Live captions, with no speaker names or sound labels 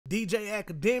DJ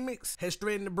Akademiks has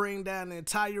threatened to bring down the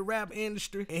entire rap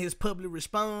industry in his public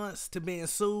response to being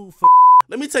sued for.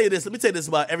 Let me tell you this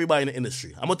about everybody in the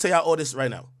industry. I'm going to tell y'all all this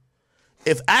right now.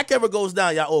 If Ak ever goes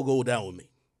down, y'all all go down with me.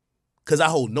 Because I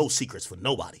hold no secrets for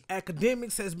nobody.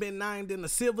 Akademiks has been named in a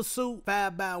civil suit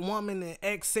filed by a woman in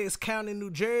Essex County,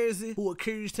 New Jersey, who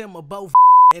accused him of both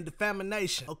and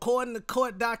defamation. According to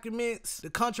court documents, the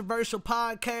controversial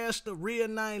podcaster, real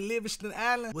name Livingston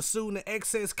Allen, was sued in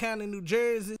Essex County, New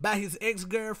Jersey by his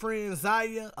ex-girlfriend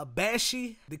Ziya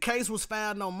Abashe. The case was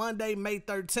filed on Monday, May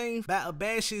 13th by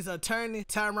Abashe's attorney,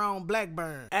 Tyrone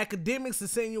Blackburn. Akademiks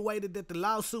insinuated that the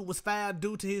lawsuit was filed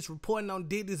due to his reporting on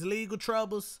Diddy's legal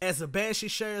troubles, as Abashe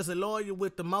shares a lawyer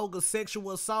with the mogul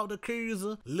sexual assault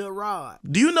accuser, Lil Rod.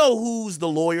 Do you know who's the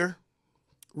lawyer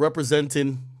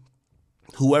representing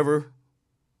whoever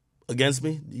against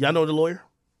me? Y'all know the lawyer?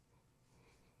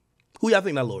 Who y'all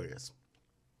think that lawyer is?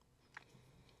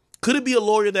 Could it be a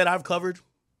lawyer that I've covered?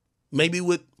 Maybe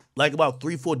with like about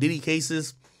 3-4 Diddy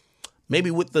cases. Maybe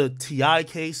with the T.I.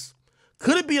 case.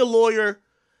 Could it be a lawyer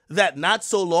that not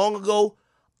so long ago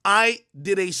I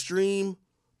did a stream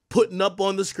putting up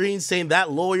on the screen saying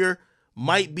that lawyer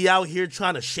might be out here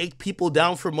trying to shake people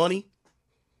down for money?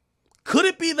 Could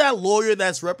it be that lawyer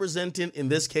that's representing in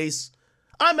this case?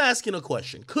 I'm asking a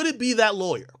question. Could it be that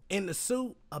lawyer? In the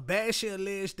suit, Abashe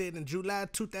alleged that in July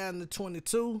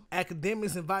 2022,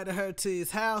 Akademiks invited her to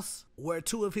his house where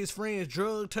 2 of his friends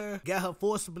drugged her, got her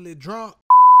forcibly drunk,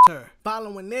 her.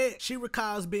 Following that, she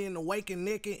recalls being awake and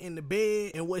naked in the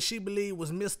bed in what she believed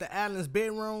was Mr. Allen's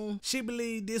bedroom. She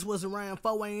believed this was around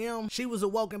 4 a.m. She was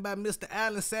awoken by Mr.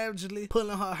 Allen savagely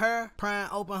pulling her hair, prying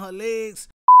open her legs,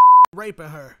 raping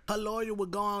her. Her lawyer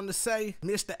would go on to say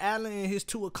Mr. Allen and his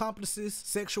 2 accomplices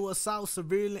sexual assault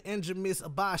severely injured Miss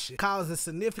Abashe, causing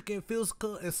significant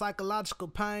physical and psychological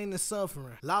pain and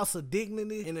suffering, loss of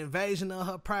dignity, and invasion of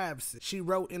her privacy, she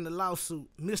wrote in the lawsuit.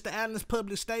 Mr. Allen's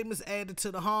public statements added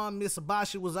to the harm Miss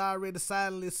Abashe was already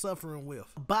silently suffering with.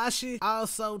 Abashe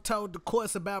also told the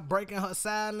courts about breaking her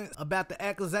silence about the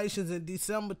accusations in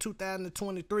December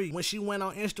 2023 when she went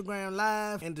on Instagram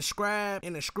Live and described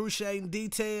in excruciating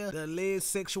detail the alleged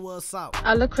sexual assault.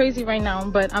 I look crazy right now,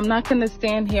 but I'm not gonna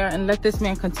stand here and let this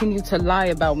man continue to lie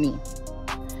about me.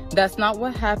 That's not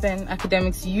what happened,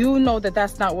 Akademiks. You know that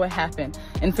that's not what happened.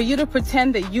 And for you to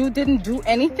pretend that you didn't do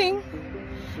anything,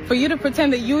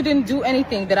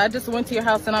 that I just went to your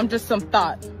house and I'm just some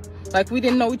thought, like we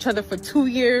didn't know each other for 2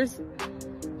 years.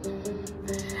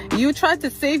 You tried to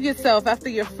save yourself after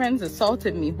your friends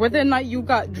assaulted me. Whether or not you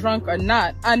got drunk or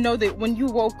not, I know that when you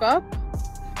woke up,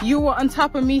 you were on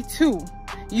top of me too.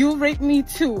 You raped me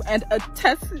too, and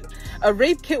a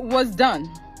rape kit was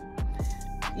done.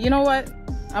 You know what?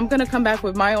 I'm gonna come back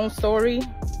with my own story.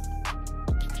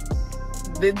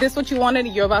 This what you wanted,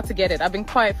 you're about to get it. I've been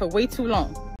quiet for way too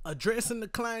long. Addressing the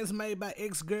claims made by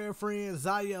ex-girlfriend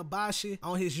Ziya Abashe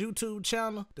on his YouTube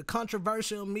channel, the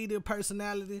controversial media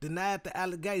personality denied the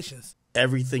allegations.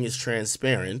 Everything is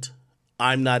transparent.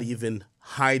 I'm not even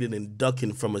hiding and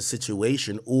ducking from a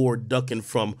situation or ducking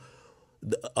from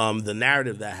the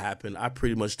narrative that happened. I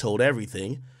pretty much told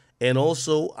everything. And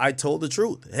also, I told the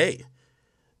truth. Hey,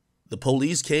 the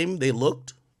police came, they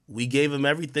looked, we gave them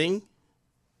everything.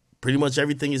 Pretty much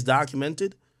everything is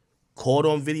documented, caught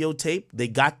on videotape. They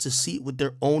got to see it with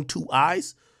their own 2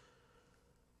 eyes.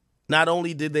 Not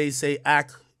only did they say,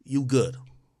 Ak, you good.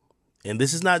 And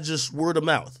this is not just word of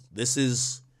mouth. This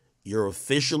is, you're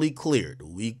officially cleared.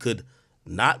 We could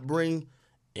not bring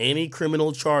any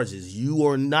criminal charges. You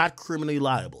are not criminally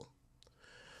liable.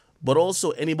 But also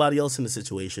anybody else in the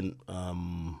situation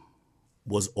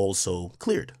was also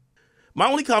cleared. My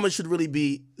only comment should really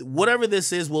be, whatever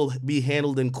this is will be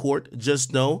handled in court.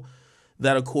 Just know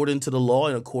that according to the law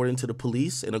and according to the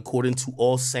police and according to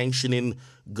all sanctioning,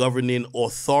 governing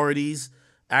authorities,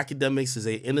 Akademiks is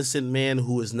an innocent man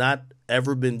who has not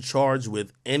ever been charged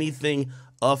with anything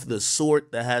of the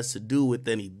sort that has to do with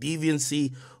any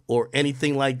deviancy or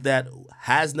anything like that.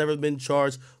 Has never been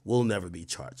charged, will never be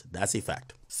charged. That's a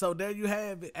fact. So there you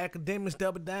have it. Akademiks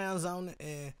double downs on it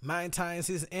and maintains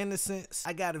his innocence.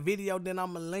 I got a video that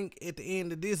I'm going to link at the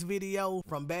end of this video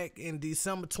from back in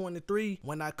December 23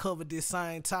 when I covered this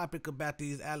same topic about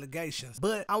these allegations.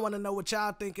 But I want to know what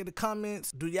y'all think in the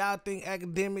comments. Do y'all think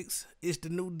Akademiks is the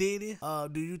new Diddy?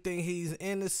 Do you think he's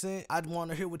innocent? I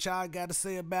want to hear what y'all got to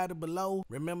say about it below.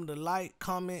 Remember to like,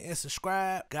 comment, and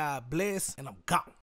subscribe. God bless, and I'm gone.